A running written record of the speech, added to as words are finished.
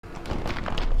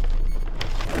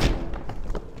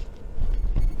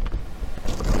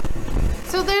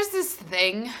So there's this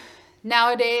thing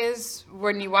nowadays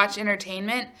when you watch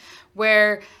entertainment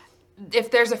where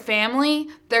if there's a family,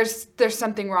 there's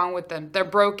something wrong with them. They're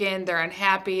broken, they're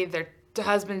unhappy, the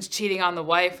husband's cheating on the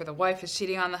wife or the wife is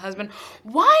cheating on the husband.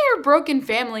 Why are broken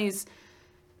families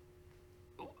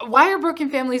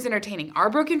entertaining? Are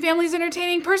broken families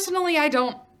entertaining? Personally, I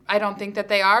don't think that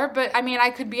they are, but I mean,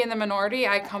 I could be in the minority.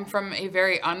 I come from a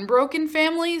very unbroken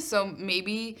family, so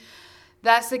maybe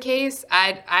that's the case.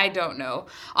 I don't know.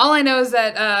 All I know is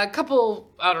that a couple,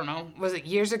 I don't know, was it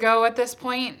years ago at this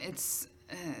point? It's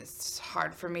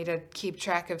hard for me to keep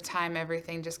track of time.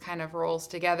 Everything just kind of rolls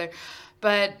together.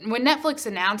 But when Netflix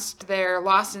announced their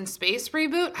Lost in Space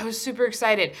reboot, I was super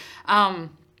excited. I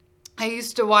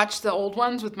used to watch the old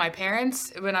ones with my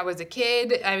parents when I was a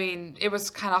kid. I mean, it was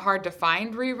kind of hard to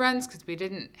find reruns because we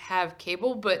didn't have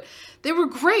cable, but they were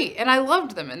great and I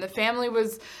loved them. And the family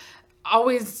was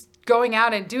always going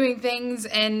out and doing things.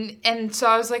 And so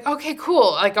I was like, okay,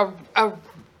 cool. Like a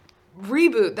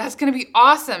reboot. That's going to be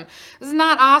awesome. This is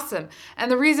not awesome.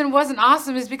 And the reason it wasn't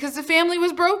awesome is because the family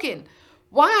was broken.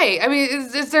 Why? I mean,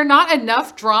 is there not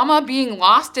enough drama being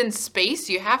lost in space?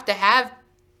 You have to have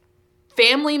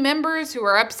family members who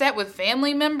are upset with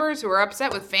family members who are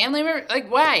upset with family members.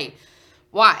 Like, why?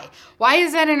 Why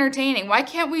is that entertaining? Why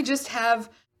can't we just have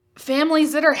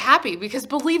families that are happy? Because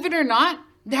believe it or not,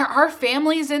 there are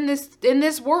families in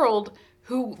this world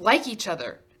who like each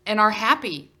other and are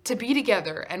happy to be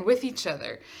together and with each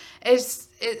other. It's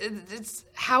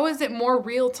how is it more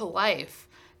real to life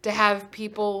to have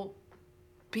people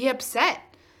be upset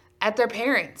at their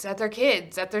parents, at their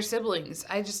kids, at their siblings?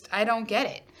 I don't get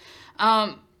it.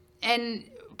 And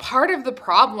part of the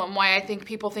problem why I think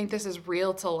people think this is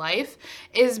real to life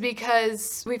is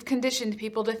because we've conditioned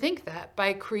people to think that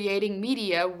by creating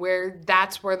media where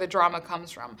that's where the drama comes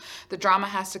from. The drama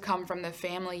has to come from the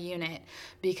family unit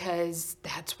because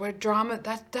that's where drama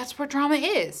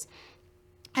is.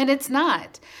 And it's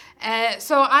not.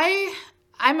 So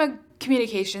I'm a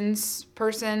communications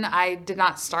person. I did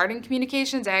not start in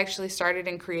communications. I actually started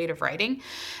in creative writing.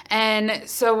 And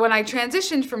so when I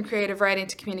transitioned from creative writing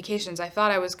to communications, I thought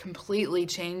I was completely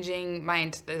changing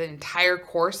the entire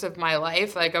course of my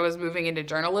life. Like I was moving into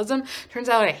journalism. Turns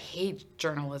out I hate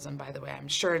journalism, by the way. I'm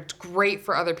sure it's great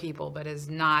for other people, but is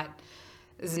not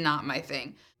my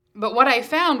thing. But what I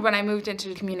found when I moved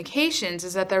into communications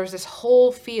is that there was this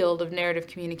whole field of narrative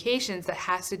communications that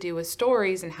has to do with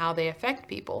stories and how they affect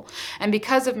people. And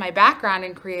because of my background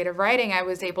in creative writing, I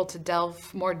was able to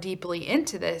delve more deeply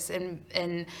into this.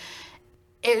 And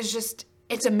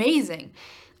it's amazing.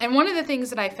 And one of the things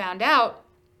that I found out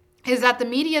is that the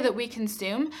media that we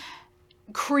consume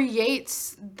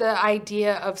creates the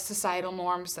idea of societal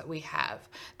norms that we have.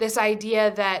 This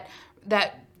idea that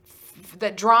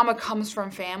drama comes from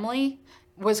family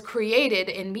was created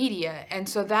in media. And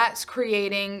so that's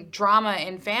creating drama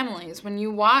in families. When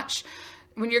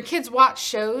your kids watch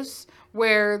shows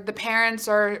where the parents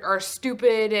are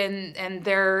stupid and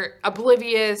they're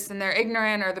oblivious and they're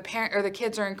ignorant, or the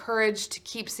kids are encouraged to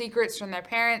keep secrets from their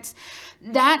parents,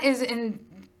 that is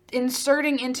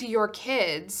inserting into your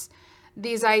kids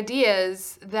these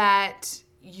ideas that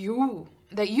you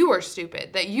are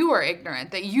stupid, that you are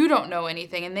ignorant, that you don't know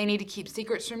anything, and they need to keep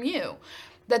secrets from you.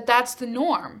 That's the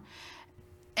norm.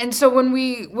 And so when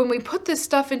we put this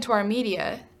stuff into our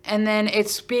media, and then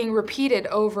it's being repeated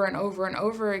over and over and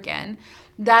over again,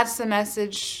 that's the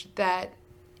message that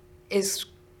is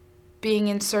being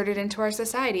inserted into our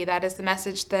society. That is the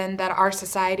message then that our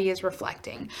society is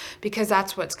reflecting, because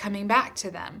that's what's coming back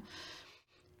to them.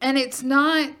 And it's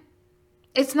not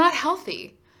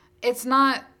healthy. It's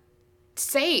not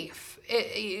safe.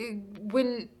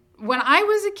 When I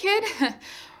was a kid,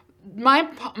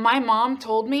 my mom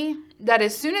told me that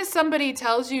as soon as somebody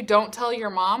tells you don't tell your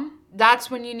mom, that's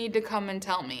when you need to come and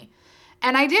tell me.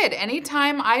 And I did.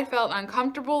 Anytime I felt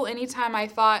uncomfortable, anytime I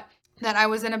thought that I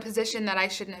was in a position that I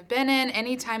shouldn't have been in,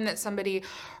 anytime that somebody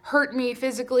hurt me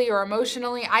physically or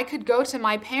emotionally, I could go to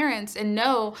my parents and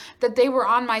know that they were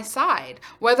on my side.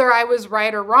 Whether I was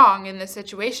right or wrong in the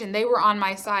situation, they were on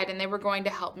my side and they were going to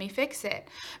help me fix it.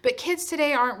 But kids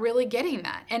today aren't really getting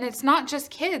that. And it's not just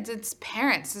kids, it's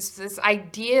parents. It's this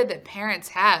idea that parents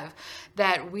have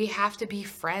that we have to be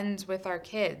friends with our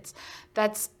kids.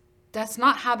 That's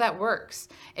not how that works.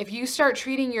 If you start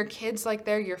treating your kids like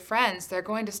they're your friends, they're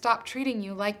going to stop treating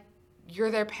you like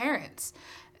you're their parents.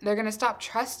 They're going to stop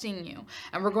trusting you.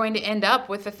 And we're going to end up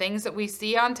with the things that we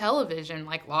see on television,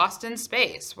 like Lost in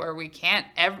Space, where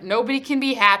nobody can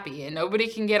be happy and nobody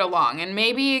can get along. And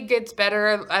maybe it gets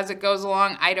better as it goes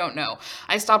along. I don't know.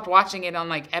 I stopped watching it on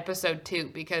like episode 2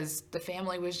 because the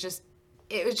family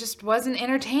wasn't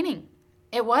entertaining.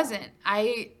 It wasn't.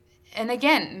 And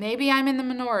again, maybe I'm in the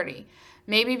minority.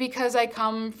 Maybe because I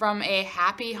come from a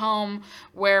happy home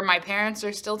where my parents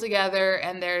are still together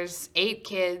and there's 8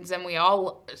 kids and we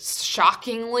all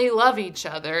shockingly love each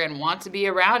other and want to be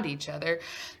around each other.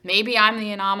 Maybe I'm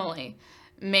the anomaly.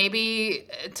 Maybe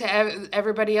to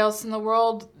everybody else in the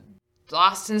world,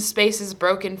 Lost in Space's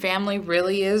broken family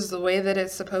really is the way that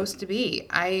it's supposed to be.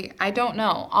 I don't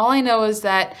know. All I know is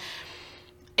that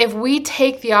if we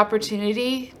take the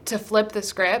opportunity to flip the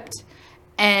script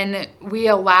and we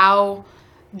allow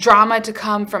drama to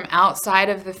come from outside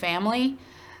of the family,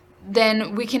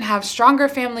 then we can have stronger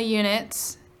family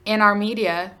units in our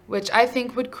media, which I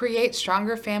think would create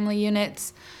stronger family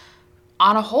units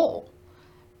on a whole,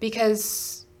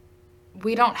 because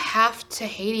we don't have to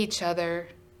hate each other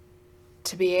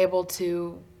to be able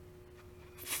to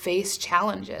face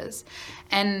challenges.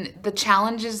 And the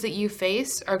challenges that you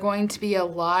face are going to be a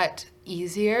lot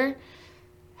easier,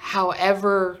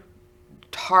 however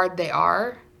hard they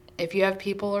are, if you have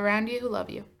people around you who love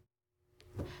you.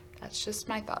 That's just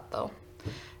my thought, though.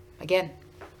 Again,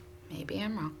 maybe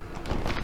I'm wrong.